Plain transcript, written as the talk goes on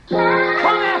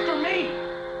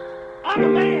I'm a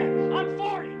man. I'm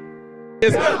 40.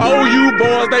 It's OU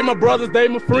boys, they my brothers, they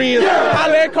my friends.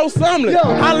 Holla at Coach Sumlin,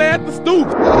 holla at the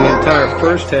Stoops. The entire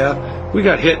first half, we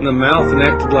got hit in the mouth and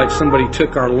acted like somebody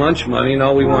took our lunch money, and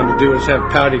all we wanted to do was have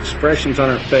pouty expressions on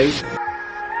our face.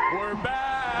 We're back.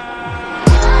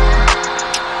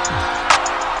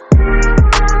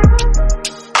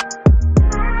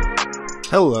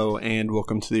 Hello and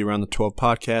welcome to the Around the 12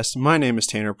 podcast. My name is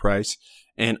Tanner Price,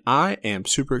 and I am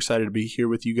super excited to be here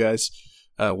with you guys.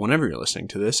 Whenever you're listening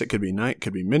to this, it could be night,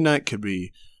 could be midnight, could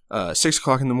be 6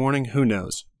 o'clock in the morning, who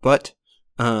knows. But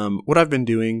what I've been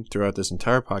doing throughout this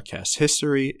entire podcast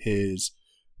history is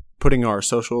putting our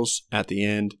socials at the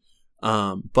end.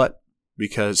 But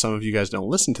because some of you guys don't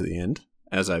listen to the end,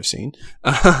 as I've seen,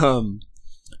 I'm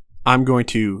going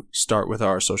to start with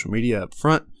our social media up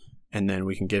front, and then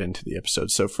we can get into the episode.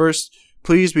 So first,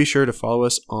 please be sure to follow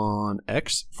us on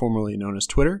X, formerly known as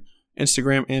Twitter,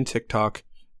 Instagram, and TikTok.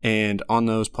 And on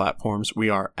those platforms, we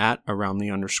are at around the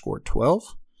 _12.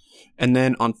 And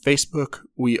then on Facebook,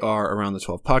 we are Around the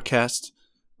 12 Podcast.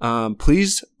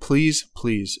 Please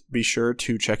be sure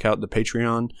to check out the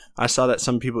Patreon. I saw that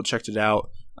some people checked it out.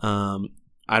 I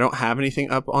don't have anything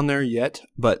up on there yet,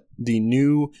 but the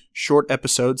new short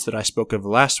episodes that I spoke of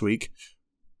last week,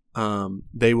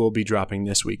 they will be dropping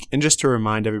this week. And just to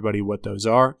remind everybody what those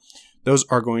are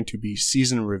going to be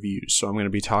season reviews. So I'm going to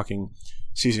be talking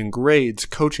season grades,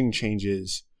 coaching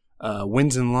changes,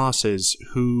 wins and losses,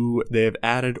 who they have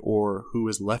added or who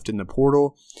is left in the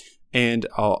portal. And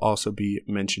I'll also be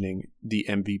mentioning the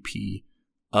MVP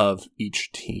of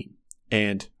each team.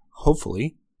 And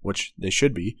hopefully, which they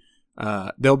should be,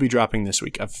 they'll be dropping this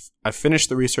week. I've finished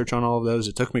the research on all of those.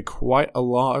 It took me quite a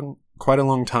long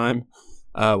time.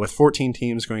 With 14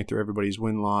 teams going through everybody's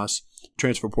win-loss,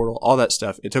 transfer portal, all that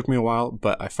stuff. It took me a while,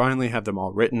 but I finally have them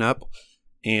all written up,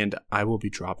 and I will be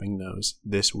dropping those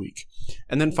this week.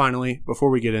 And then finally,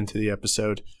 before we get into the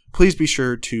episode, please be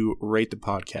sure to rate the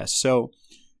podcast. So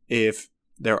if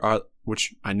there are,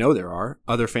 which I know there are,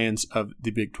 other fans of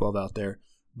the Big 12 out there,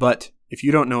 but if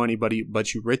you don't know anybody,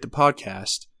 but you rate the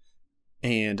podcast,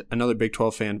 and another Big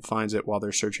 12 fan finds it while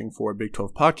they're searching for a Big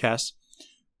 12 podcast,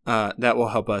 that will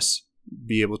help us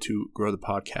be able to grow the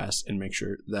podcast and make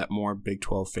sure that more Big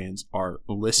 12 fans are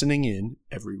listening in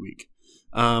every week.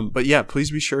 But yeah, please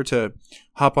be sure to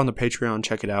hop on the Patreon,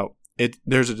 check it out.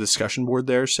 There's a discussion board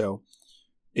there, so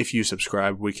if you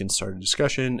subscribe, we can start a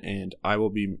discussion, and I will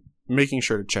be making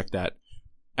sure to check that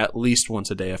at least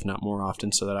once a day, if not more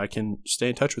often, so that I can stay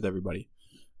in touch with everybody.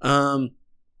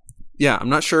 Yeah, I'm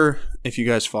not sure if you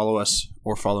guys follow us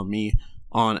or follow me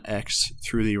on X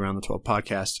through the Around the 12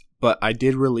 podcast, but I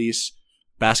did release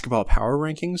basketball power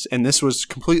rankings, and this was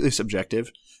completely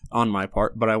subjective on my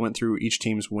part, but I went through each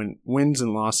team's wins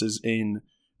and losses in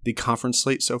the conference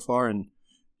slate so far,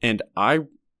 and I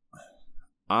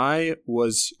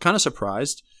was kind of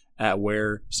surprised at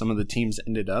where some of the teams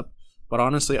ended up, but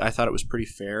honestly, I thought it was pretty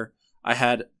fair.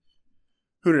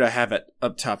 Who did I have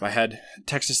up top? I had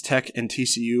Texas Tech and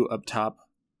TCU up top.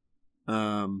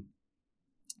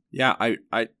 Yeah, I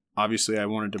obviously I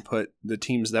wanted to put the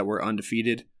teams that were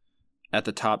undefeated at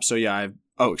the top. So yeah,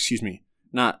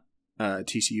 not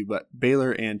TCU, but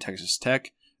Baylor and Texas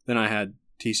Tech. Then I had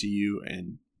TCU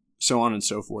and so on and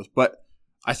so forth. But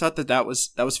I thought that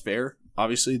was fair.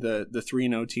 Obviously, the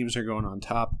 3-0 teams are going on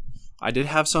top. I did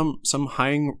have some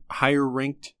higher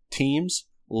ranked teams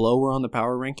lower on the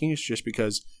power rankings just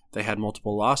because they had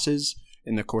multiple losses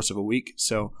in the course of a week.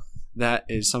 So that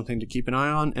is something to keep an eye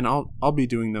on, and I'll be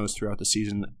doing those throughout the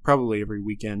season, probably every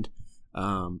weekend,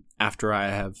 after I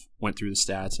have went through the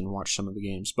stats and watched some of the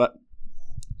games. But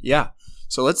yeah,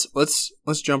 so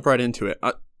let's jump right into it.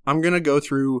 I'm gonna go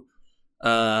through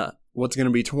what's gonna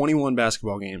be 21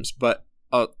 basketball games, but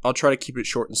I'll try to keep it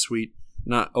short and sweet,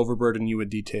 not overburden you with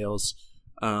details.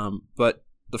 But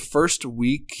the first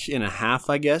week and a half,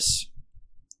 I guess,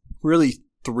 really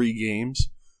 3 games,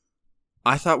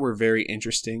 I thought were very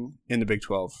interesting in the Big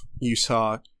 12. You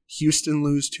saw Houston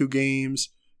lose 2 games.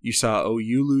 You saw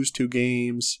OU lose 2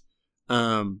 games,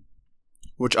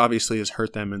 which obviously has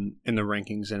hurt them in the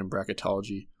rankings and in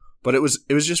bracketology. But it was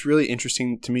just really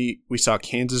interesting to me. We saw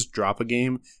Kansas drop a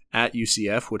game at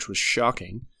UCF, which was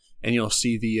shocking. And you'll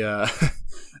see the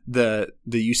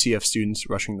UCF students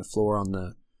rushing the floor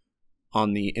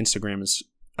on the Instagram's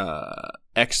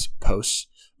X posts.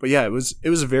 But yeah, it was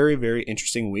a very, very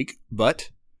interesting week.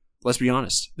 But let's be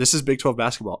honest, this is Big 12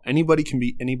 basketball. Anybody can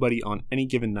beat anybody on any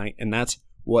given night, and that's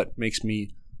what makes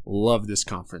me love this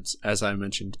conference, as I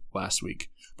mentioned last week.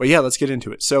 But yeah, let's get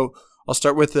into it. So I'll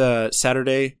start with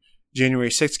Saturday, January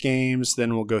 6th games,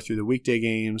 then we'll go through the weekday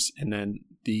games, and then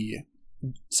the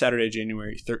Saturday,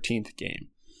 January 13th game.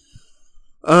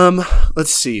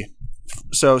 Let's see.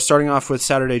 So starting off with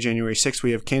Saturday, January 6th,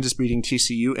 we have Kansas beating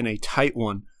TCU in a tight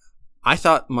one. I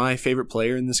thought my favorite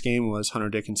player in this game was Hunter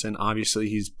Dickinson. Obviously,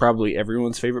 he's probably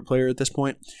everyone's favorite player at this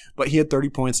point, but he had 30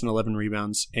 points and 11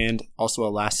 rebounds and also a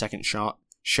last-second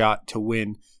shot to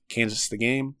win Kansas the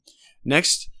game.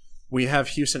 Next, we have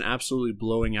Houston absolutely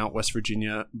blowing out West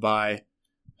Virginia by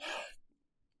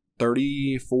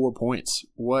 34 points.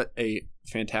 What a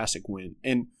fantastic win.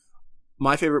 And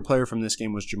my favorite player from this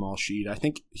game was Jamal Sheed. I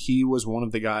think he was one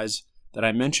of the guys that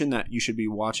I mentioned that you should be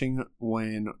watching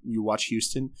when you watch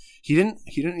Houston. He didn't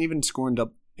even score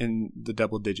in the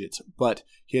double digits, but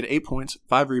he had 8 points,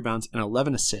 5 rebounds, and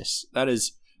 11 assists. That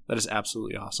is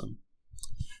absolutely awesome.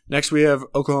 Next, we have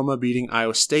Oklahoma beating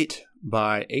Iowa State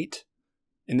by 8.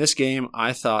 In this game,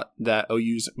 I thought that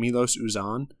OU's Milos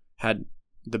Uzan had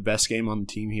the best game on the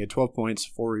team. He had 12 points,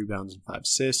 4 rebounds, and 5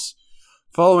 assists.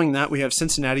 Following that, we have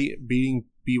Cincinnati beating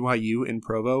BYU in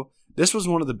Provo. This was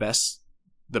one of the best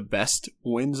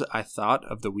wins, I thought,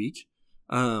 of the week.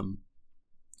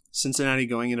 Cincinnati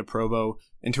going into Provo,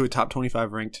 into a top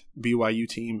 25 ranked BYU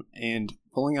team, and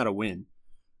pulling out a win.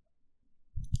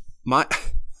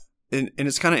 And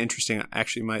it's kind of interesting,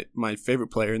 actually. My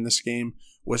favorite player in this game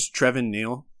was Trevin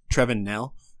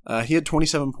Knell. He had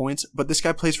 27 points, but this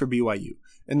guy plays for BYU.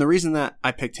 And the reason that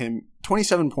I picked him,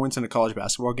 27 points in a college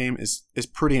basketball game is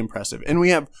pretty impressive. And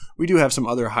we do have some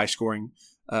other high-scoring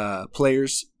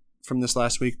players from this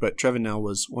last week, but Trevin Knell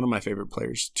was one of my favorite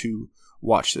players to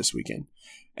watch this weekend.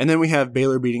 And then we have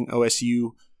Baylor beating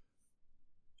OSU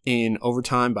in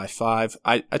overtime by 5.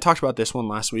 I talked about this one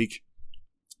last week,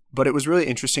 but it was really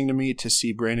interesting to me to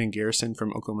see Brandon Garrison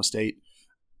from Oklahoma State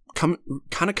come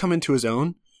into his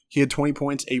own. He had 20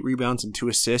 points, 8 rebounds, and 2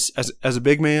 assists. As a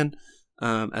big man,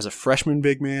 as a freshman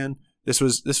big man, this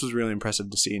was really impressive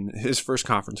to see in his first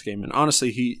conference game. And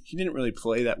honestly, he didn't really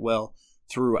play that well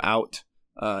throughout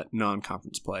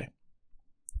non-conference play.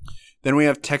 Then we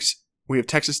have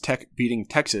Texas Tech beating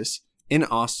Texas in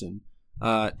Austin.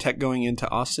 Tech going into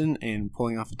Austin and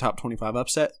pulling off a top 25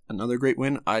 upset. Another great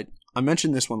win. I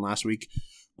mentioned this one last week,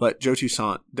 but Joe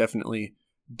Toussaint definitely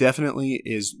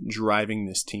is driving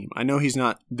this team. I know he's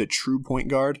not the true point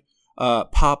guard.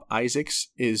 Pop Isaacs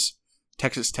is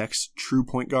Texas Tech's true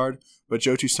point guard, but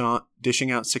Joe Toussaint dishing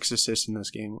out 6 assists in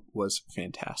this game was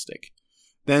fantastic.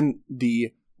 Then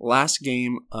the last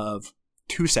game of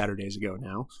 2 Saturdays ago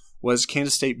now was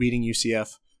Kansas State beating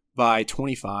UCF by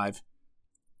 25.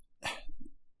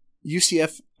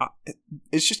 UCF,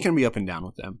 it's just going to be up and down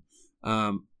with them.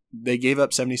 They gave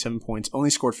up 77 points, only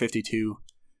scored 52.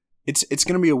 It's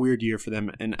going to be a weird year for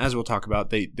them, and as we'll talk about,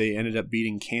 they ended up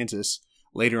beating Kansas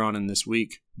later on in this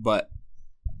week, but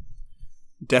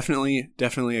definitely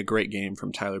a great game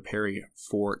from Tyler Perry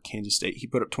for Kansas State. He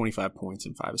put up 25 points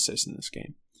and 5 assists in this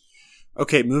game.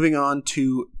 Okay, moving on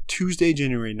to Tuesday,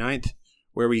 January 9th,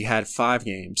 where we had 5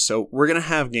 games. So we're going to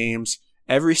have games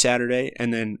every Saturday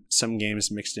and then some games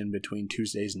mixed in between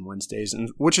Tuesdays and Wednesdays, and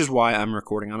which is why I'm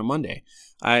recording on a Monday.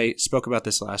 I spoke about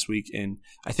this last week, and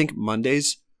I think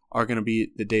Mondays are going to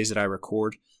be the days that I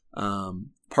record,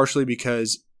 partially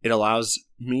because it allows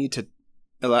me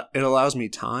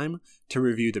time to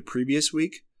review the previous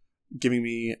week, giving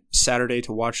me Saturday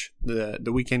to watch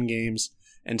the weekend games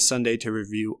and Sunday to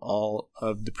review all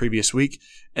of the previous week,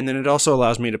 and then it also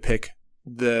allows me to pick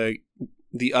the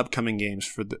upcoming games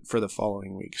for the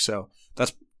following week. So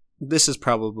this is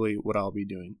probably what I'll be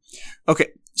doing.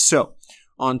 Okay, so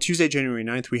on Tuesday, January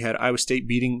 9th, we had Iowa State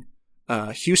beating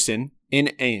Houston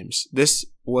in Ames. This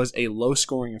was a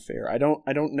low-scoring affair. I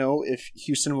don't know if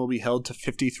Houston will be held to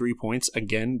 53 points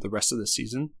again the rest of the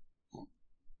season.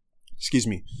 Excuse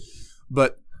me.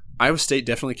 But Iowa State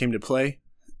definitely came to play,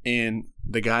 and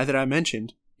the guy that I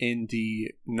mentioned in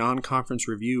the non-conference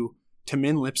review,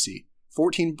 Tamin Lipsey,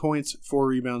 14 points, 4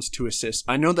 rebounds, 2 assists.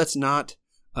 I know that's not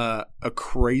a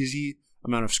crazy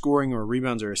amount of scoring or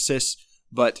rebounds or assists,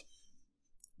 but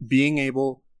being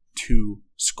able to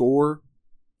score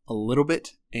a little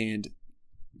bit and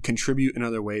contribute in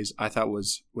other ways, I thought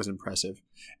was impressive.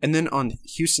 And then on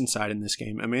Houston's side in this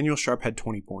game, Emmanuel Sharp had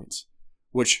 20 points,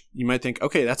 which you might think,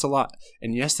 okay, that's a lot.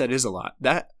 And yes, that is a lot.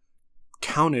 That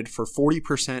counted for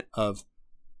 40% of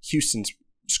Houston's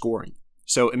scoring.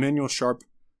 So Emmanuel Sharp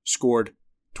scored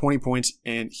 20 points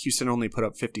and Houston only put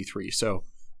up 53. So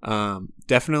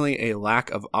definitely a lack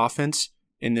of offense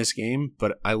in this game,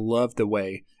 but I love the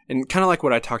way, and kind of like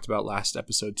what I talked about last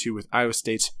episode too, with Iowa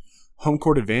State's home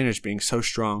court advantage being so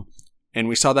strong. And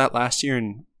we saw that last year,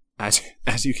 and as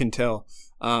you can tell,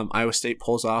 Iowa State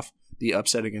pulls off the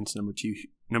upset against number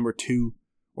two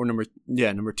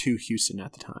Houston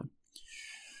at the time.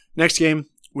 Next game,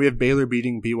 we have Baylor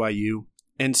beating BYU.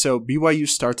 And so BYU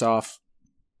starts off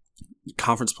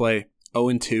conference play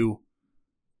 0-2.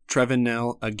 Trevin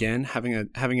Knell again having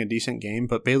a decent game,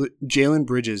 but Jalen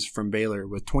Bridges from Baylor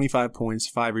with 25 points,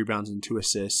 5 rebounds, and 2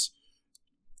 assists.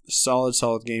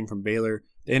 Solid game from Baylor.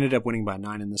 They ended up winning by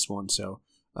 9 in this one. So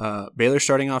Baylor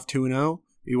starting off 2-0,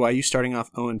 BYU starting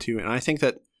off 0-2, and I think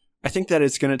that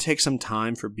it's going to take some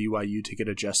time for BYU to get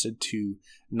adjusted to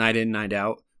night in, night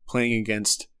out, playing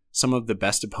against some of the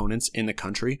best opponents in the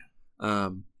country.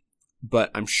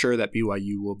 But I'm sure that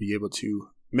BYU will be able to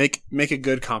make a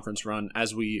good conference run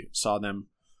as we saw them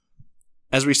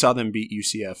beat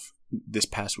UCF this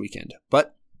past weekend.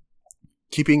 But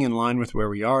keeping in line with where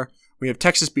we are, we have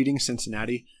Texas beating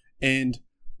Cincinnati. And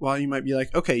while you might be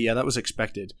like, okay, yeah, that was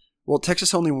expected. Well,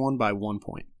 Texas only won by 1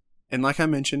 point. And like I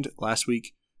mentioned last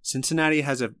week, Cincinnati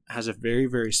has a very,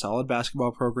 very solid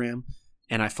basketball program,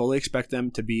 and I fully expect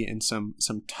them to be in some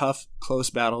tough, close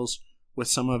battles with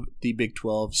some of the Big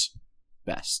 12's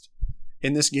best.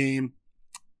 In this game,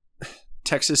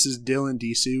 Texas's Dylan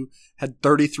Disu had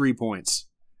 33 points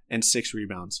and 6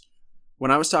 rebounds.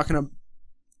 When I was talking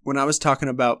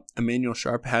about Emmanuel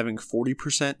Sharp having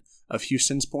 40% of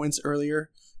Houston's points earlier,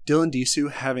 Dylan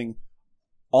Disu having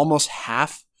almost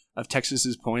half of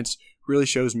Texas's points really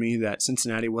shows me that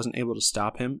Cincinnati wasn't able to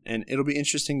stop him, and it'll be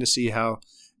interesting to see how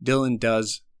Dylan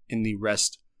does in the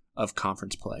rest of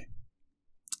conference play.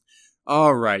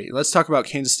 Alrighty, let's talk about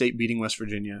Kansas State beating West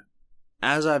Virginia.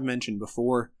 As I've mentioned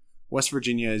before, West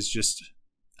Virginia is just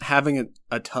having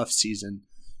a tough season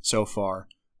so far.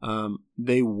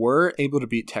 They were able to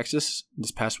beat Texas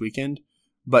this past weekend,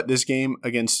 but this game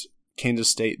against Kansas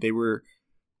State, they were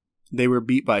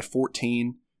beat by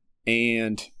 14,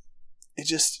 and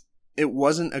it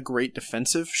wasn't a great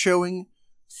defensive showing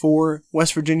for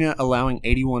West Virginia, allowing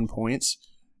 81 points,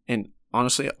 and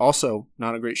honestly, also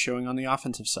not a great showing on the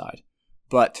offensive side.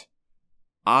 But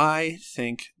I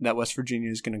think that West Virginia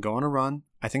is going to go on a run.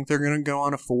 I think they're going to go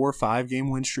on a 4 or 5 game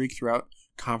win streak throughout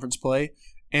conference play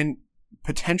and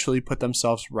potentially put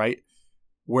themselves right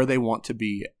where they want to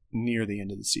be near the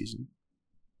end of the season.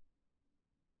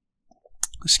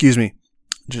 Excuse me.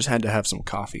 Just had to have some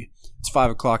coffee. It's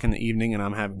 5 o'clock in the evening and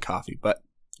I'm having coffee, but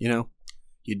you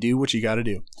do what you got to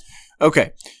do.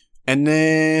 Okay. And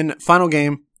then final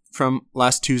game from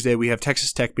last Tuesday, we have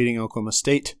Texas Tech beating Oklahoma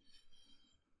State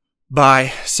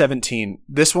by 17.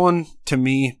 This one, to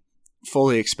me,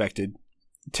 fully expected.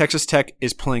 Texas Tech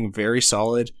is playing very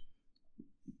solid.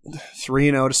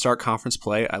 3-0 to start conference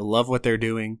play. I love what they're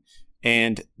doing.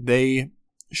 And they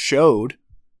showed,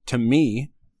 to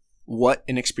me, what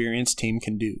an experienced team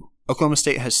can do. Oklahoma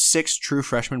State has 6 true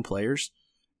freshman players.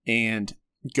 And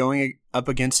going up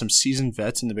against some seasoned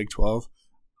vets in the Big 12,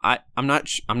 I'm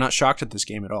not shocked at this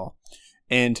game at all.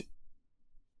 And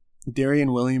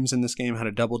Darian Williams in this game had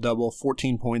a double-double,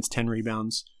 14 points, 10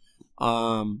 rebounds.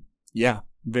 Yeah,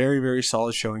 very, very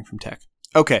solid showing from Tech.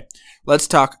 Okay, let's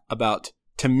talk about,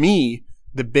 to me,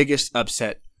 the biggest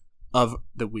upset of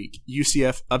the week.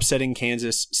 UCF upsetting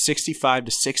Kansas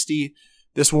 65-60.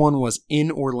 This one was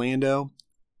in Orlando.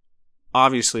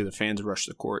 Obviously, the fans rushed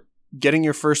the court. Getting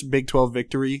your first Big 12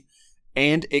 victory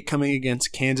and it coming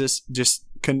against Kansas just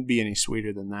couldn't be any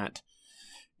sweeter than that.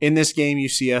 In this game,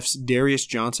 UCF's Darius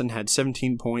Johnson had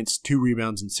 17 points, 2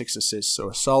 rebounds, and 6 assists. So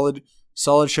a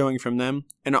solid showing from them.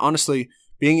 And honestly,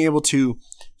 being able to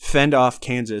fend off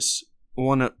Kansas,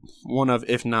 one of,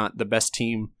 if not the best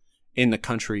team in the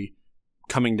country,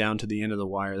 coming down to the end of the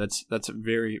wire, that's a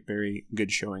very, very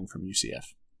good showing from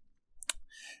UCF.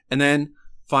 And then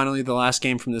finally, the last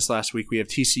game from this last week, we have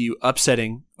TCU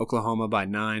upsetting Oklahoma by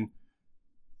 9.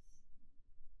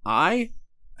 I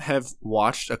have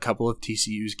watched a couple of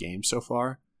TCU's games so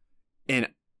far, and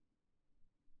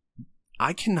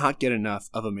I cannot get enough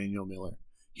of Emmanuel Miller.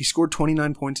 He scored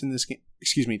 27 points in this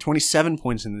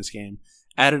game,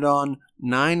 added on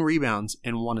 9 rebounds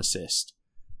and 1 assist.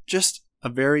 Just a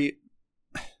very,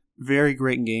 very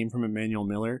great game from Emmanuel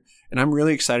Miller, and I'm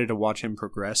really excited to watch him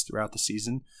progress throughout the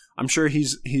season. I'm sure he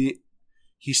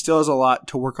still has a lot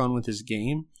to work on with his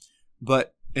game,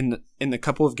 but in the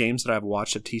couple of games that I've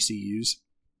watched of TCU's,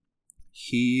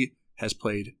 he has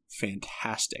played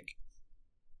fantastic.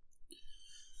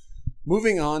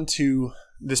 Moving on to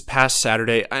this past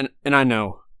Saturday, and I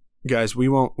know, guys, we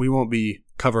won't be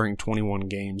covering 21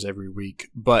 games every week,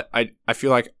 but I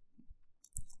feel like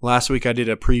last week I did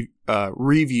a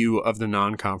review of the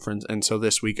non-conference, and so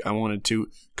this week I wanted to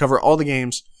cover all the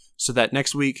games so that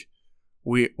next week,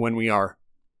 when we are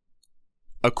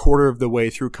a quarter of the way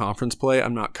through conference play,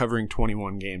 I'm not covering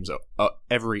 21 games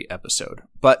every episode.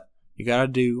 But You got to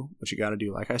do what you got to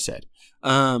do, like I said.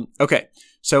 Okay,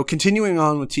 so continuing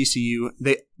on with TCU,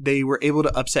 they were able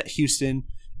to upset Houston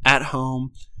at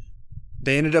home.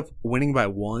 They ended up winning by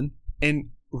 1, and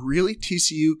really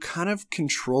TCU kind of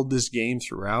controlled this game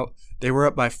throughout. They were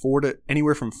up by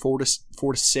anywhere from 4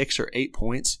 to 6 or 8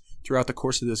 points throughout the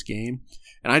course of this game.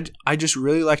 And I just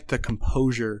really liked the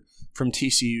composure from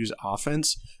TCU's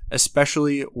offense,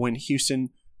 especially when Houston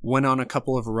went on a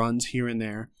couple of runs here and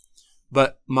there.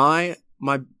 But my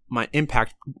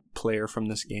impact player from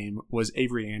this game was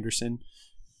Avery Anderson,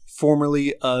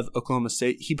 formerly of Oklahoma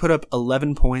State. He put up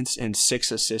 11 points and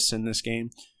 6 assists in this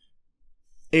game.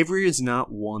 Avery is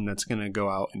not one that's going to go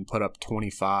out and put up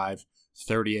 25,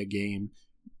 30 a game.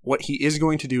 What he is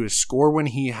going to do is score when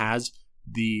he has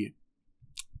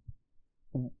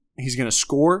he's going to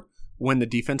score when the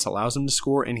defense allows him to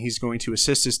score, and he's going to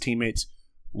assist his teammates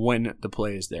when the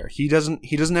play is there. He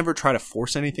doesn't ever try to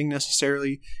force anything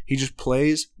necessarily. He just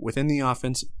plays within the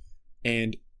offense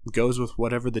and goes with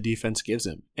whatever the defense gives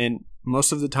him. And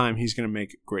most of the time, he's going to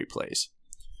make great plays.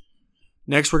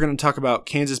 Next, we're going to talk about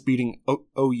Kansas beating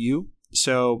OU.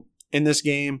 So in this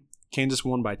game, Kansas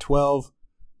won by 12.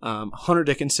 Hunter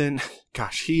Dickinson,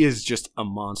 gosh, he is just a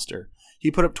monster.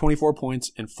 He put up 24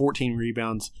 points and 14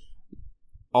 rebounds.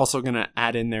 Also going to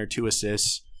add in there 2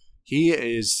 assists. He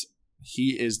is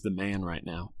the man right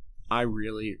now. I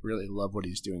really, really love what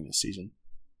he's doing this season.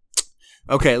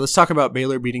 Okay, let's talk about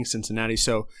Baylor beating Cincinnati.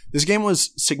 So this game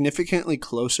was significantly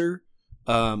closer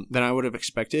than I would have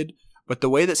expected. But the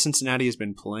way that Cincinnati has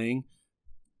been playing,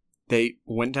 they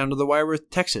went down to the wire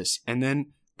with Texas. And then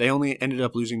they only ended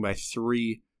up losing by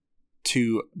 3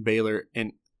 to Baylor.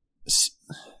 And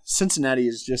Cincinnati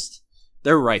is just,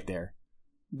 they're right there.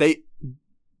 They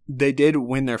did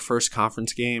win their first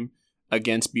conference game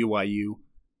against BYU.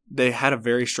 They had a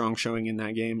very strong showing in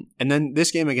that game. And then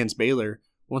this game against Baylor,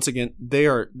 once again, they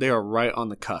are right on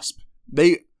the cusp.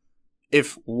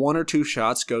 If 1 or 2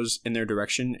 shots goes in their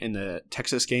direction in the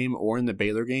Texas game or in the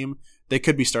Baylor game, they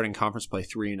could be starting conference play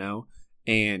 3-0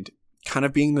 and kind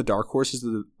of being the dark horses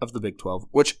of the Big 12,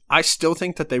 which I still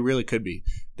think that they really could be.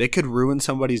 They could ruin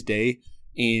somebody's day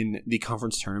in the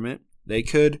conference tournament. They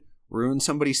could ruin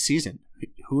somebody's season.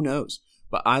 Who knows?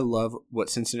 But I love what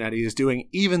Cincinnati is doing,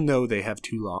 even though they have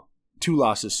two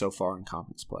losses so far in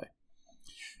conference play.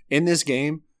 In this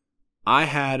game, I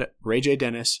had Ray J.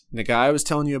 Dennis, the guy I was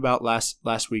telling you about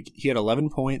last week. He had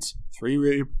 11 points,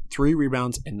 3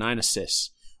 rebounds, and 9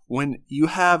 assists. When you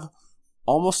have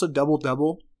almost a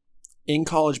double-double in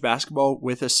college basketball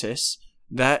with assists,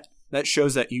 that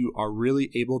shows that you are really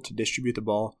able to distribute the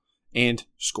ball and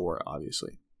score,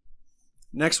 obviously.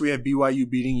 Next, we have BYU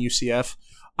beating UCF.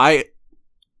 I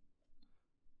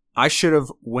should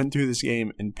have went through this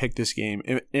game and picked this game.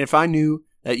 If I knew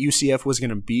that UCF was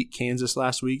going to beat Kansas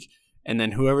last week, and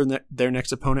then whoever their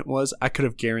next opponent was, I could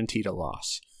have guaranteed a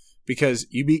loss. Because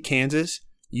you beat Kansas,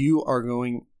 you are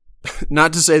going,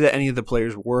 not to say that any of the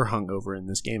players were hungover in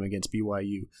this game against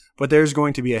BYU, but there's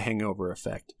going to be a hangover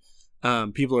effect.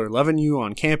 People are loving you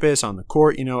on campus, on the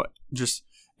court, just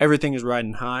everything is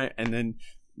riding high, and then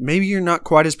maybe you're not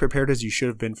quite as prepared as you should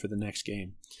have been for the next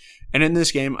game. And in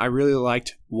this game, I really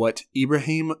liked what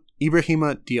Ibrahima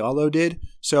Diallo did.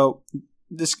 So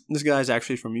this guy is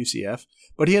actually from UCF,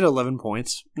 but he had 11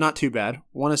 points, not too bad.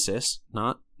 1 assist,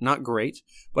 not great,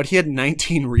 but he had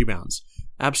 19 rebounds.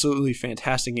 Absolutely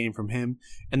fantastic game from him.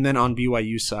 And then on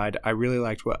BYU's side, I really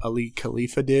liked what Ali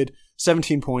Khalifa did.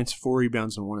 17 points, 4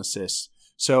 rebounds, and 1 assist.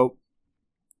 So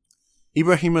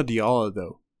Ibrahima Diallo,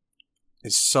 though,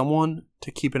 is someone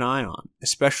to keep an eye on,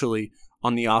 especially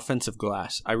on the offensive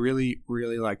glass. I really,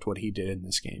 really liked what he did in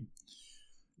this game.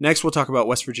 Next, we'll talk about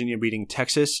West Virginia beating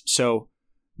Texas. So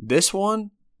this one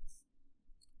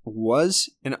was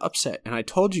an upset, and I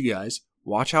told you guys,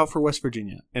 watch out for West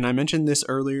Virginia. And I mentioned this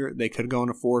earlier. They could go on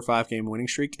a 4 or 5 game winning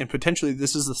streak, and potentially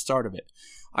this is the start of it.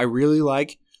 I really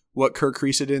like what Kirk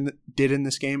Kriisa did in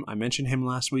this game. I mentioned him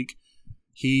last week.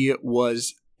 He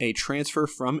was a transfer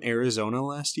from Arizona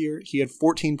last year. He had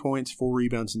 14 points, 4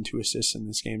 rebounds, and 2 assists in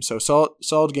this game. So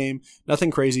solid game,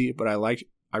 nothing crazy, but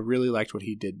I really liked what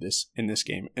he did in this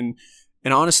game. And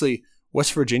honestly,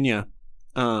 West Virginia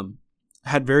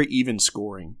had very even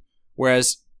scoring,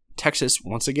 whereas Texas,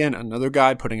 once again, another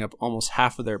guy putting up almost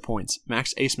half of their points.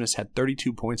 Max Abmas had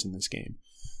 32 points in this game.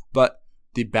 But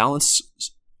the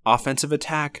balanced offensive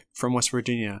attack from West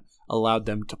Virginia allowed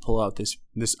them to pull out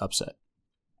this upset.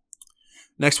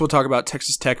 Next, we'll talk about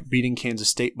Texas Tech beating Kansas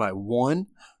State by 1.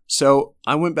 So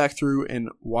I went back through and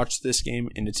watched this game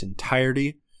in its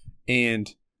entirety,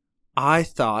 and I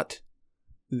thought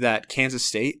that Kansas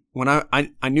State, when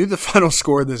I knew the final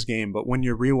score of this game, but when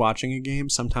you're rewatching a game,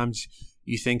 sometimes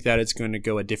you think that it's going to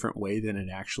go a different way than it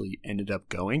actually ended up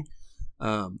going.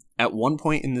 At one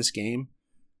point in this game,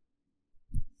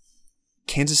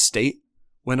 Kansas State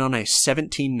went on a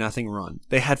 17-0 run.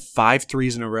 They had 5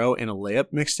 threes in a row and a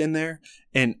layup mixed in there,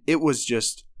 and it was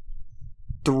just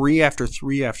 3 after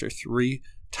 3 after 3.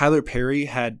 Tyler Perry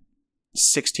had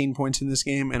 16 points in this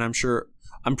game, and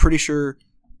I'm pretty sure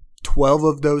 12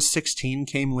 of those 16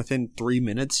 came within 3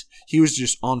 minutes. He was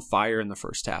just on fire in the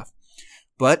first half.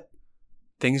 But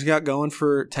things got going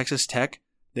for Texas Tech.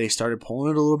 They started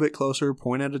pulling it a little bit closer,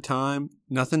 point at a time.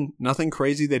 Nothing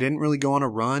crazy. They didn't really go on a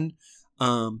run.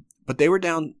 But they were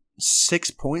down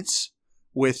 6 points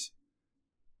with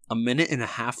a minute and a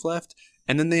half left,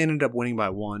 and then they ended up winning by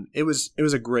 1. It was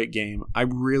a great game. I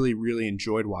really, really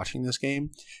enjoyed watching this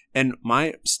game. And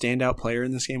my standout player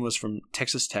in this game was from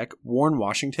Texas Tech, Warren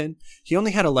Washington. He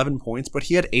only had 11 points, but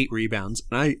he had 8 rebounds,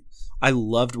 and I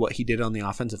loved what he did on the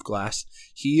offensive glass.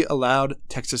 He allowed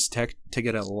Texas Tech to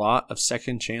get a lot of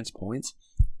second chance points,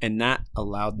 and that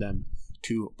allowed them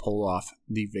to pull off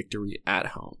the victory at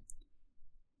home.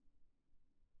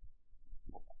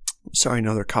 Sorry,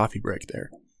 another coffee break there.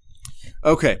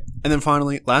 Okay, and then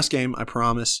finally, last game, I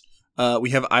promise.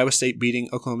 We have Iowa State beating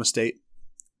Oklahoma State.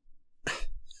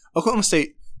 Oklahoma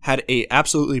State had a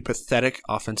absolutely pathetic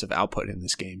offensive output in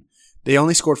this game. They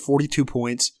only scored 42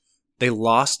 points. They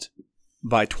lost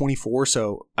by 24,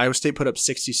 so Iowa State put up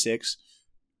 66.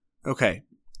 Okay,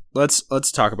 let's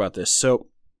talk about this. So,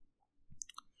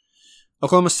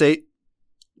 Oklahoma State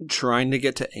trying to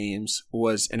get to Ames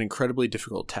was an incredibly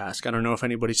difficult task. I don't know if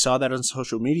anybody saw that on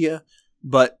social media,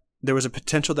 but there was a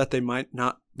potential that they might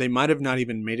have not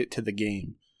even made it to the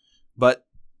game. But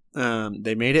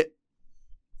they made it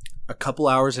a couple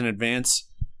hours in advance,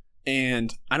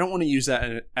 and I don't want to use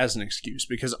that as an excuse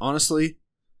because honestly,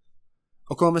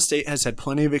 Oklahoma State has had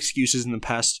plenty of excuses in the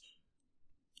past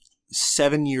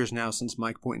 7 years now since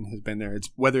Mike Boynton has been there.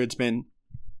 Whether it's been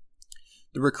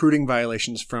the recruiting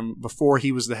violations from before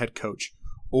he was the head coach,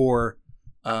 or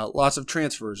lots of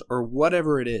transfers, or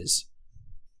whatever it is.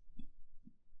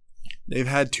 They've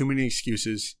had too many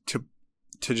excuses to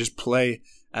just play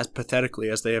as pathetically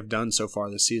as they have done so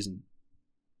far this season.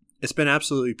 It's been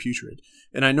absolutely putrid.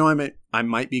 And I know I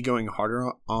might be going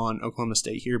harder on Oklahoma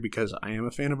State here because I am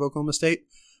a fan of Oklahoma State,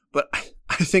 but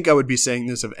I think I would be saying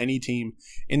this of any team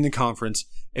in the conference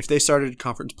if they started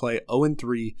conference play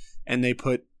 0-3 and they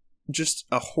put just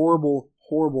a horrible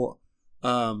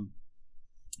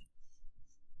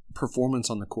performance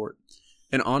on the court.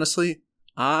 And honestly,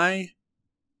 I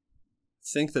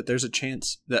think that there's a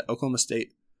chance that Oklahoma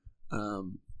State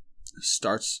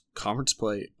starts conference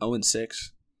play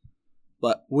 0-6,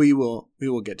 but we will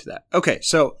get to that. Okay,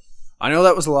 so I know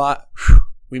that was a lot.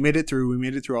 We made it through. We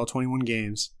made it through all 21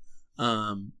 games.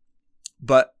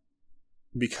 But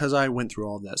because I went through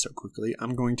all of that so quickly,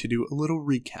 I'm going to do a little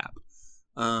recap.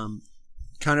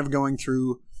 Kind of going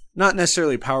through not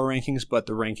necessarily power rankings, but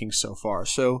the rankings so far.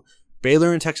 So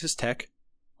Baylor and Texas Tech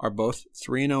are both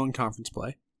 3-0 in conference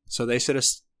play. So they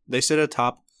sit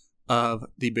atop of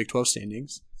the Big 12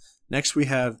 standings. Next we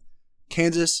have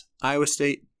Kansas, Iowa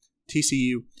State,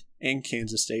 TCU, and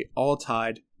Kansas State all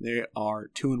tied. They are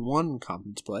 2-1 in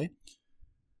conference play.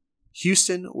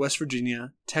 Houston, West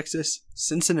Virginia, Texas,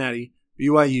 Cincinnati,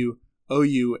 BYU,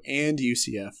 OU, and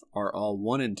UCF are all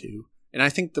 1-2. And I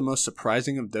think the most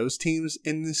surprising of those teams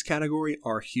in this category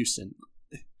are Houston.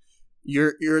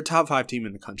 You're a top 5 team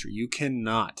in the country. You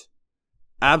cannot,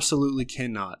 absolutely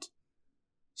cannot,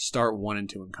 start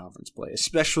 1-2 in conference play,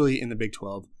 especially in the Big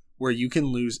 12, where you can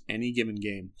lose any given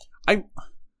game.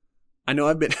 I know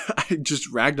I just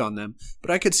ragged on them,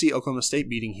 but I could see Oklahoma State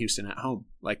beating Houston at home.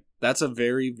 Like, that's a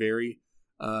very, very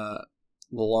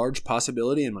large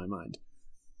possibility in my mind.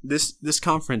 This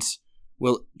conference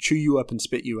will chew you up and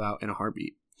spit you out in a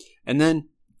heartbeat. And then,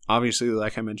 obviously,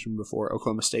 like I mentioned before,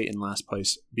 Oklahoma State in last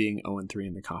place being 0-3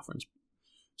 in the conference.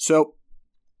 So,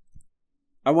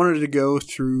 I wanted to go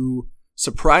through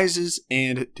surprises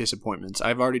and disappointments.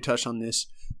 I've already touched on this,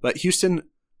 but Houston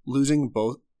losing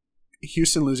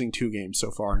 2 games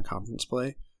so far in conference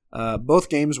play. Both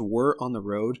games were on the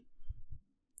road,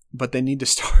 but they need to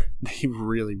start. They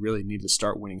really, really need to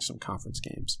start winning some conference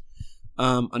games.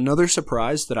 Another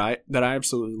surprise that I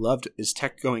absolutely loved is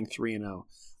Tech going 3-0.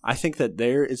 I think that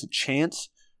there is a chance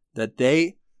that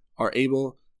they are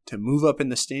able to move up in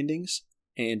the standings,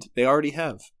 and they already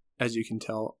have, as you can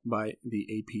tell by the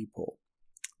AP poll.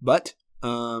 But,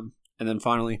 and then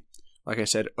finally, like I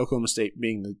said, Oklahoma State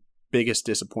being the biggest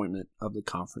disappointment of the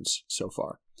conference so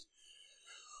far.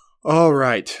 All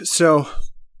right, so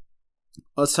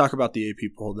let's talk about the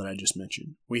AP poll that I just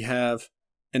mentioned. We have,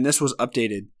 and this was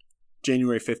updated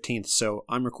January 15th, so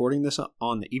I'm recording this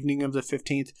on the evening of the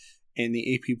 15th, and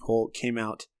the AP poll came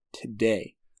out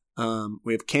today.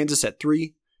 We have Kansas at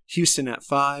 3, Houston at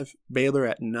 5, Baylor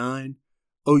at 9,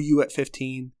 OU at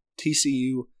 15,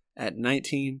 TCU at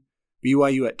 19,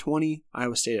 BYU at 20,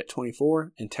 Iowa State at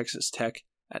 24, and Texas Tech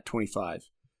at 25.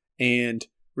 And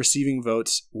receiving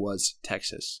votes was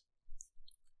Texas.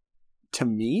 To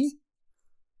me,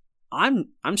 I'm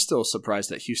still surprised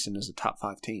that Houston is a top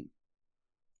 5 team.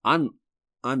 I'm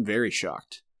very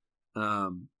shocked.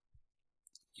 You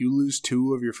lose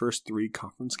 2 of your first 3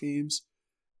 conference games,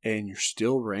 and you're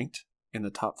still ranked in the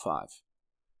top 5.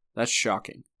 That's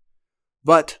shocking.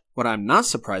 But what I'm not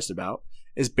surprised about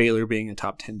is Baylor being a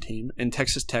top 10 team and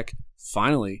Texas Tech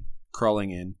finally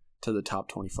crawling in to the top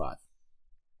 25.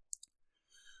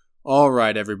 All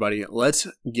right, everybody, let's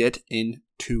get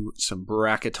into some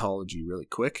bracketology really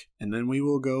quick, and then we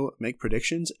will go make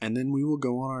predictions, and then we will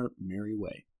go on our merry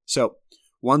way. So,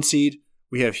 1 seed,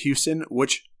 we have Houston,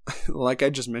 which, like I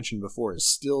just mentioned before, is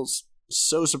still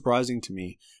so surprising to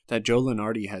me that Joe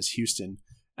Lunardi has Houston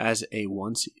as a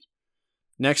 1 seed.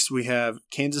 Next, we have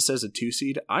Kansas as a 2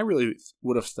 seed. I really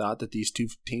would have thought that these 2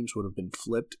 teams would have been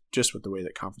flipped just with the way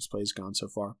that conference play has gone so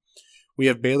far. We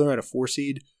have Baylor at a 4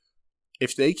 seed.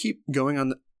 If they keep going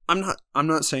on, I'm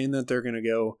not saying that they're going to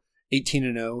go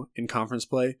 18-0 in conference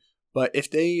play, but if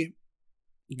they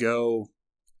go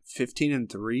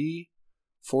 15-3,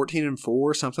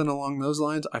 14-4, something along those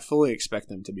lines, I fully expect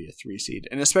them to be a 3 seed,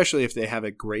 and especially if they have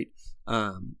a great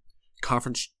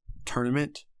conference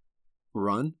tournament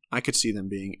run, I could see them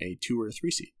being a 2 or a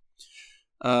 3 seed.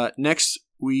 Next,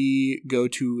 we go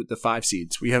to the 5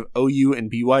 seeds. We have OU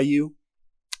and BYU.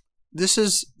 This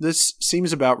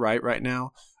seems about right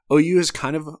now. OU is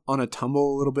kind of on a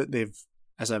tumble a little bit. They've,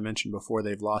 as I mentioned before,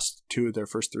 they've lost 2 of their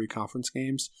first 3 conference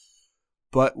games,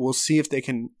 but we'll see if they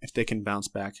can bounce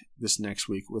back this next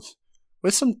week with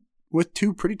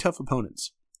 2 pretty tough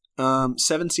opponents.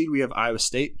 7 seed, we have Iowa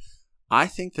State. I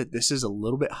think that this is a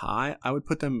little bit high.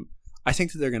 I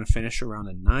think that they're going to finish around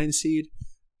a 9 seed.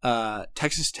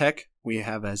 Texas Tech, we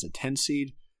have as a 10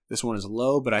 seed. This one is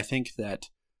low, but I think that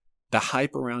the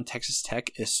hype around Texas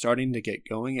Tech is starting to get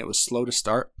going. It was slow to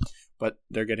start, but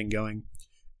they're getting going.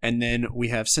 And then we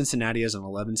have Cincinnati as an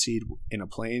 11 seed in a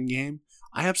play-in game.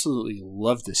 I absolutely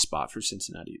love this spot for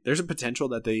Cincinnati. There's a potential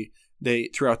that they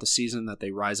throughout the season that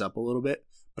they rise up a little bit,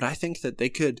 but I think that they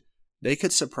could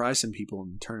surprise some people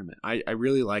in the tournament. I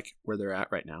really like where they're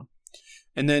at right now.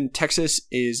 And then Texas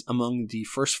is among the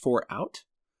first 4 out.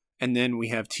 And then we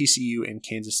have TCU and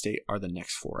Kansas State are the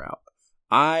next 4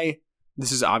 out.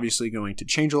 This is obviously going to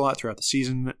change a lot throughout the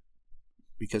season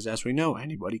because, as we know,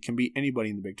 anybody can beat anybody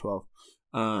in the Big 12.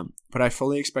 But I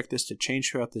fully expect this to change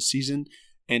throughout the season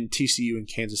and TCU and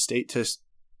Kansas State to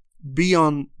be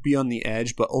on the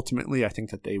edge. But ultimately, I think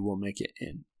that they will make it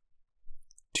in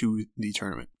to the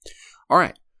tournament. All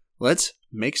right, let's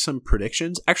make some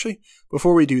predictions. Actually,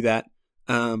 before we do that,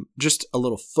 just a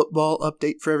little football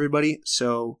update for everybody.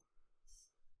 So,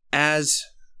 as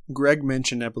Greg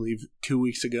mentioned, I believe 2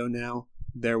 weeks ago now,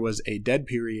 there was a dead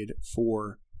period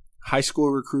for high school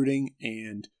recruiting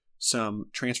and some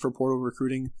transfer portal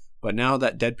recruiting, but now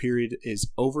that dead period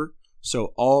is over,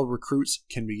 so all recruits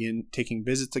can begin taking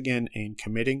visits again and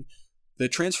committing. The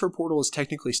transfer portal is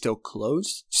technically still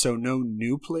closed, so no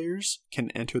new players can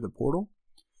enter the portal,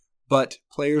 but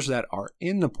players that are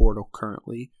in the portal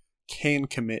currently can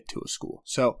commit to a school.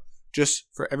 So just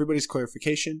for everybody's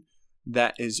clarification,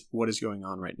 that is what is going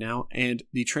on right now. And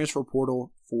the transfer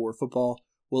portal for football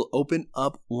will open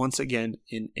up once again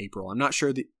in April. I'm not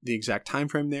sure the exact time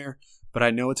frame there, but I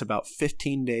know it's about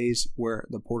 15 days where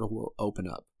the portal will open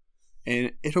up.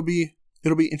 And it'll be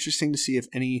interesting to see if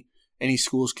any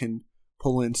schools can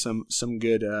pull in some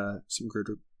good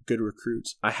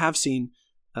recruits. I have seen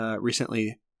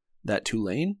recently that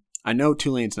Tulane, I know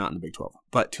Tulane's not in the Big 12,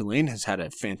 but Tulane has had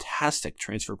a fantastic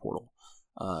transfer portal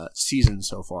season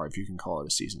so far, if you can call it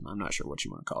a season. I'm not sure what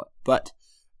you want to call it, but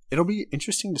it'll be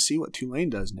interesting to see what Tulane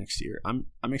does next year. I'm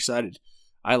excited.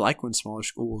 I like when smaller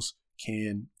schools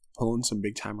can pull in some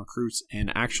big time recruits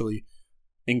and actually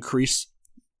increase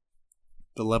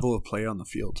the level of play on the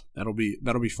field. That'll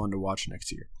be fun to watch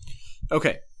next year.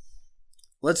 Okay,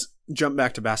 let's jump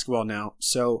back to basketball now.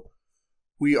 So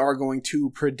we are going to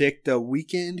predict the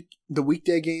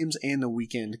weekday games and the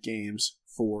weekend games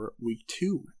for week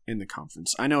 2 in the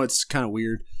conference. I know it's kind of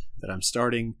weird that I'm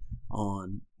starting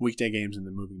on weekday games and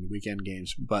then moving to weekend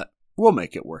games, but we'll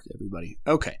make it work, everybody.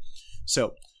 Okay,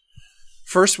 so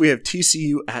first we have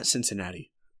TCU at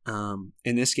Cincinnati.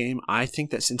 In this game, I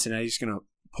think that Cincinnati is going to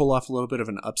pull off a little bit of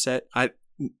an upset.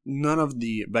 None of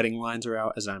the betting lines are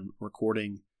out as I'm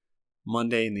recording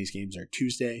Monday, and these games are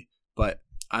Tuesday, but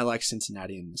I like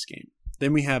Cincinnati in this game.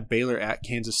 Then we have Baylor at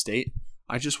Kansas State.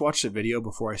 I just watched a video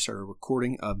before I started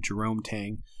recording of Jerome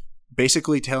Tang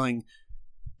basically telling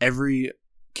every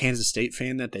Kansas State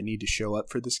fan that they need to show up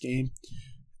for this game.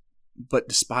 But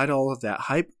despite all of that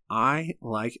hype, I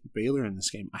like Baylor in this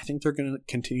game. I think they're going to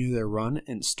continue their run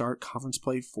and start conference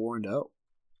play 4-0.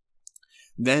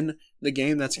 Then the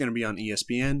game that's going to be on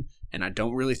ESPN, and I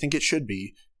don't really think it should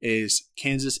be, is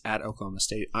Kansas at Oklahoma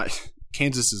State.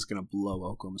 Kansas is going to blow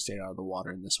Oklahoma State out of the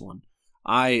water in this one.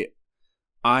 I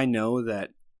know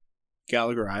that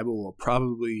Gallagher-Iba will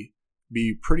probably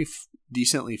be pretty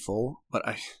decently full, but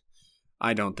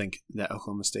I don't think that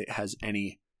Oklahoma State has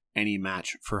any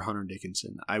match for Hunter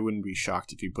Dickinson. I wouldn't be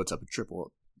shocked if he puts up a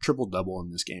triple-double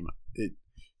in this game.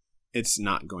 It's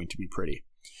not going to be pretty.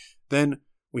 Then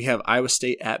we have Iowa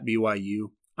State at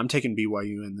BYU. I'm taking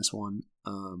BYU in this one.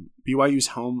 BYU's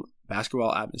home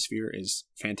basketball atmosphere is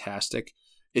fantastic.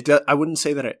 I wouldn't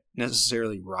say that it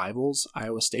necessarily rivals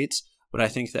Iowa State's, but I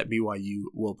think that BYU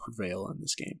will prevail in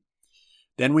this game.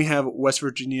 Then we have West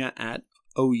Virginia at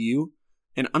OU,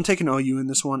 and I'm taking OU in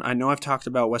this one. I know I've talked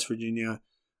about West Virginia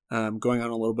going on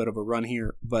a little bit of a run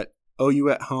here, but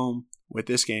OU at home with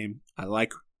this game, I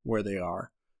like where they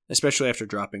are, especially after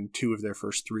dropping 2 of their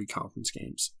first 3 conference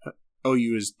games.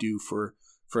 OU is due for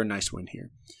a nice win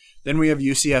here. Then we have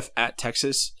UCF at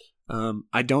Texas.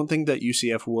 I don't think that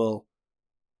UCF will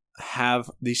have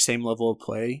the same level of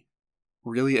play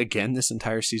really again this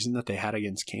entire season that they had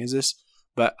against Kansas,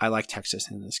 but I like Texas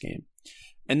in this game.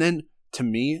 And then to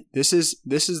me, this is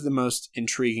the most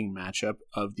intriguing matchup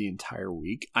of the entire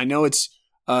week. I know it's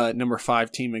a number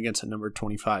 5 team against a number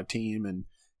 25 team,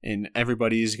 and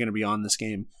everybody's going to be on this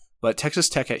game, but Texas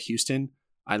Tech at Houston,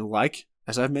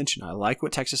 as I've mentioned, I like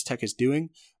what Texas Tech is doing,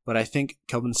 but I think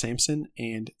Kelvin Sampson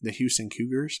and the Houston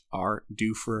Cougars are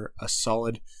due for a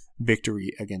solid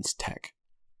victory against Tech.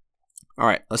 All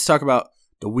right, let's talk about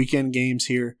the weekend games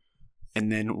here,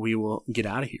 and then we will get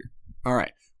out of here. All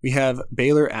right, we have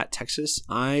Baylor at Texas.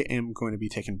 I am going to be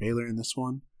taking Baylor in this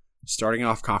one, starting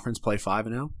off conference play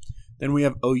 5-0. Then we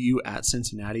have OU at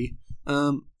Cincinnati.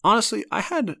 Honestly, I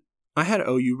had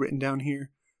OU written down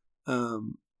here,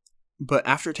 but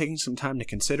after taking some time to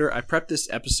consider, I prepped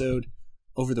this episode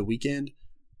over the weekend.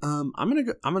 I'm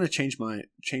gonna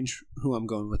change who I'm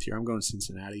going with here. I'm going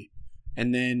Cincinnati,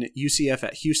 and then UCF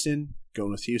at Houston.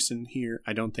 Going with Houston here.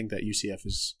 I don't think that UCF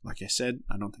is, like I said,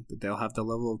 I don't think that they'll have the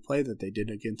level of play that they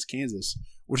did against Kansas,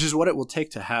 which is what it will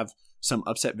take to have some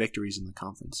upset victories in the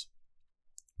conference.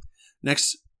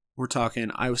 Next, we're talking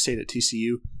Iowa State at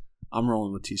TCU. I'm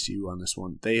rolling with TCU on this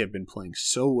one. They have been playing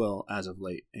so well as of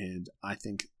late, and I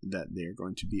think that they're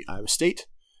going to beat Iowa State.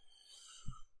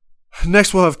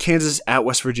 Next, we'll have Kansas at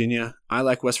West Virginia. I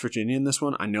like West Virginia in this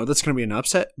one. I know that's going to be an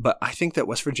upset, but I think that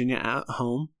West Virginia at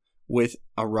home with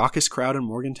a raucous crowd in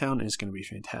Morgantown is going to be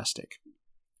fantastic.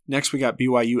 Next, we got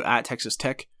BYU at Texas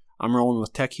Tech. I'm rolling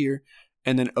with Tech here.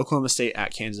 And then Oklahoma State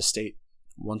at Kansas State.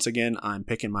 Once again, I'm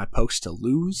picking my Pokes to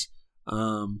lose.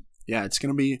 It's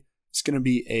going to be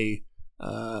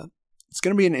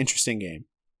an interesting game.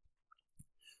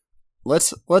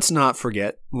 Let's not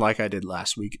forget, like I did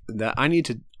last week, that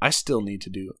I still need to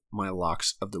do my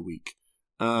locks of the week.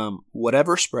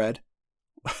 Whatever spread,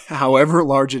 however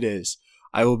large it is,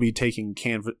 I will be taking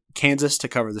Kansas to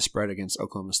cover the spread against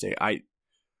Oklahoma State.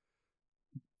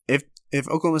 If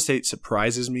Oklahoma State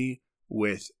surprises me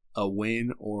with a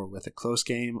win or with a close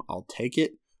game, I'll take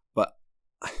it. But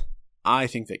I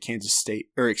think that Kansas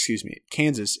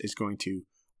is going to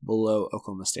blow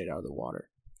Oklahoma State out of the water.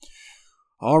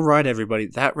 All right, everybody,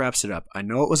 that wraps it up. I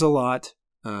know it was a lot.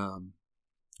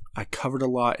 I covered a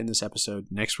lot in this episode.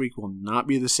 Next week will not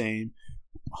be the same.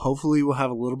 Hopefully we'll have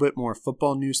a little bit more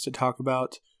football news to talk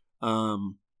about.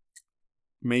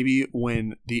 Maybe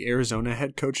when the Arizona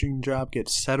head coaching job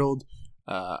gets settled.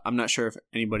 I'm not sure if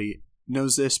anybody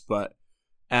knows this, but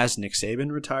as Nick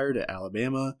Saban retired at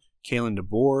Alabama, Kalen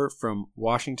DeBoer from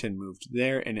Washington moved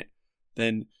there, and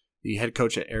then the head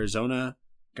coach at Arizona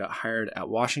got hired at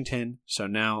Washington. So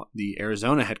now the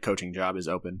Arizona head coaching job is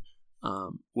open,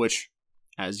 which,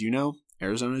 as you know,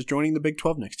 Arizona is joining the Big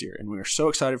 12 next year, and we are so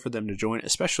excited for them to join,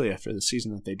 especially after the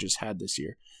season that they just had this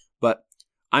year. But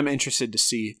I'm interested to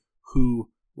see who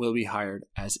will be hired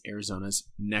as Arizona's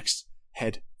next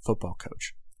head football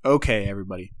coach. Okay,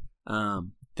 everybody.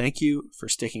 Thank you for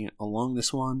sticking along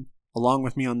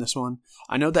with me on this one.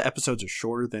 I know the episodes are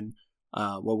shorter than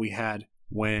what we had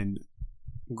when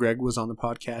Greg was on the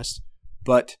podcast,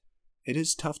 but it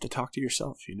is tough to talk to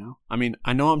yourself, you know? I mean,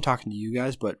 I know I'm talking to you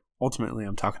guys, but ultimately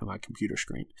I'm talking to my computer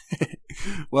screen.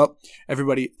 Well,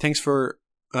 everybody, thanks for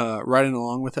riding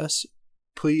along with us.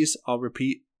 Please, I'll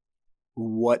repeat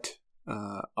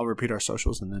our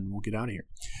socials and then we'll get out of here.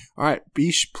 All right.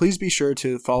 Please be sure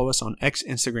to follow us on X,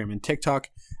 Instagram, and TikTok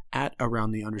at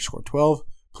 @around_the_12.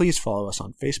 Please follow us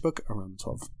on Facebook, Around the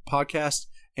 12 Podcast.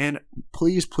 And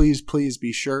please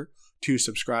be sure to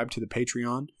subscribe to the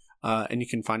Patreon. And you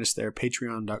can find us there,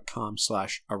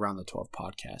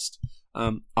 patreon.com/around_the12podcast.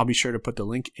 I'll be sure to put the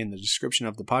link in the description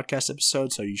of the podcast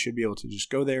episode, so you should be able to just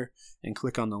go there and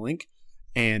click on the link.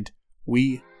 And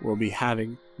we will be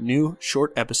having new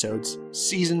short episodes,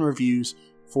 season reviews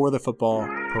for the football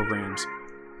programs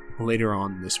later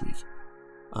on this week.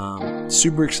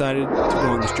 Super excited to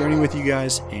go on this journey with you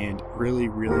guys, and really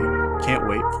can't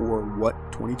wait for what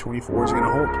 2024 is going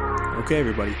to hold. Okay,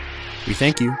 everybody. We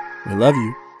thank you. We love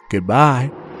you.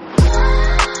 Goodbye.